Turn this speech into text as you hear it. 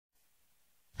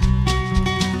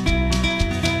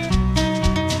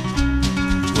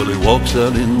Well, he walks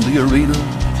out in the arena,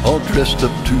 all dressed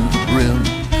up to the brim.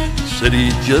 Said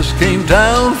he just came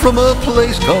down from a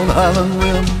place called Highland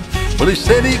Rim. Well, he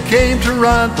said he came to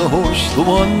ride the horse, the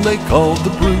one they called the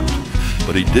Brute.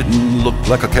 But he didn't look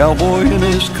like a cowboy in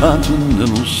his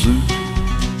Continental suit.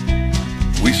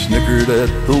 We snickered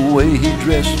at the way he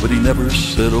dressed, but he never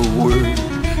said a word.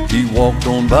 He walked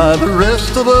on by the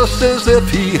rest of us as if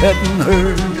he hadn't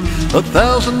heard.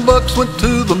 $1,000 went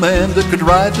to the man that could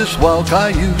ride this wild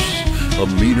cayuse. A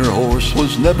meaner horse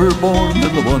was never born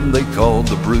than the one they called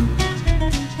the Brute.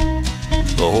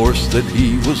 The horse that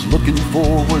he was looking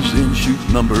for was in chute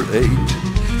number 8.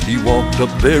 He walked up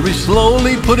very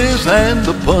slowly, put his hand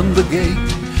upon the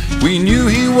gate. We knew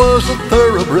he was a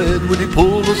thoroughbred when he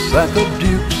pulled a sack of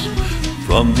dukes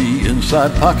from the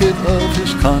inside pocket of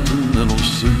his Continental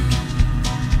suit.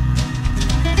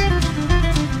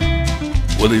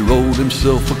 Well, he rolled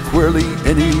himself a queerly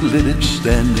and he lit it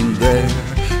standing there.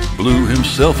 Blew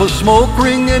himself a smoke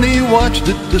ring and he watched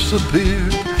it disappear.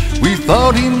 We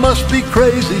thought he must be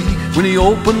crazy when he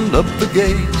opened up the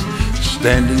gate.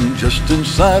 Standing just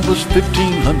inside was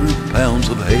 1,500 pounds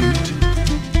of hate.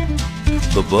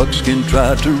 The buckskin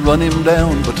tried to run him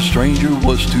down, but the stranger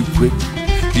was too quick.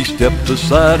 He stepped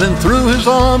aside and threw his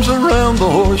arms around the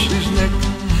horse's neck.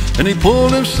 And he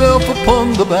pulled himself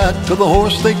upon the back of the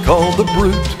horse they called the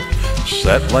Brute.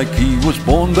 Sat like he was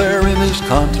born there in his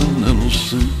Continental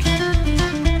suit.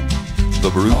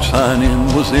 The Brute's hind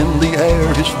end was in the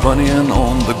air, his front end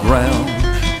on the ground,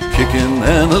 kicking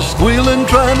and a-squealing,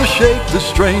 trying to shake the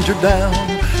stranger down.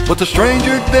 But the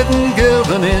stranger didn't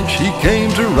give an inch. He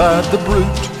came to ride the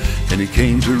Brute, and he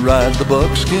came to ride the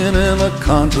buckskin in a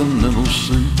Continental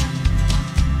suit.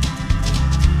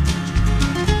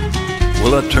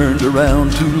 Well, I turned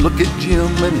around to look at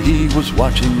Jim, and he was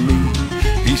watching me.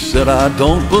 He said, I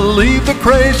don't believe the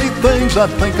crazy things I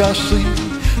think I see,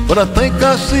 but I think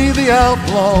I see the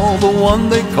outlaw, the one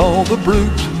they call the Brute,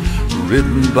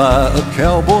 ridden by a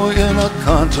cowboy in a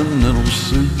Continental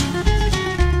suit.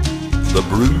 The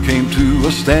Brute came to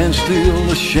a standstill,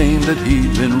 ashamed that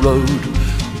he'd been rode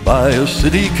by a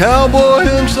city cowboy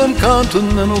in some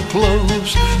Continental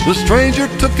clothes. The stranger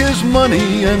took his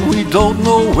money and we don't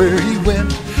know where he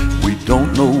went. We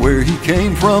don't know where he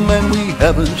came from and we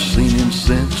haven't seen him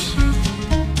since.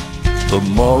 The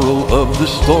moral of the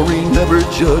story, never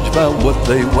judge by what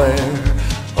they wear.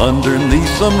 Underneath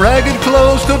some ragged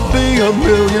clothes could be a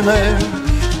millionaire.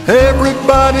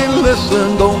 Everybody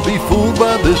listen, don't be fooled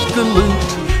by this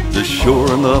galoot. The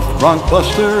sure enough bronc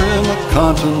buster in a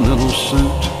Continental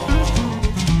suit.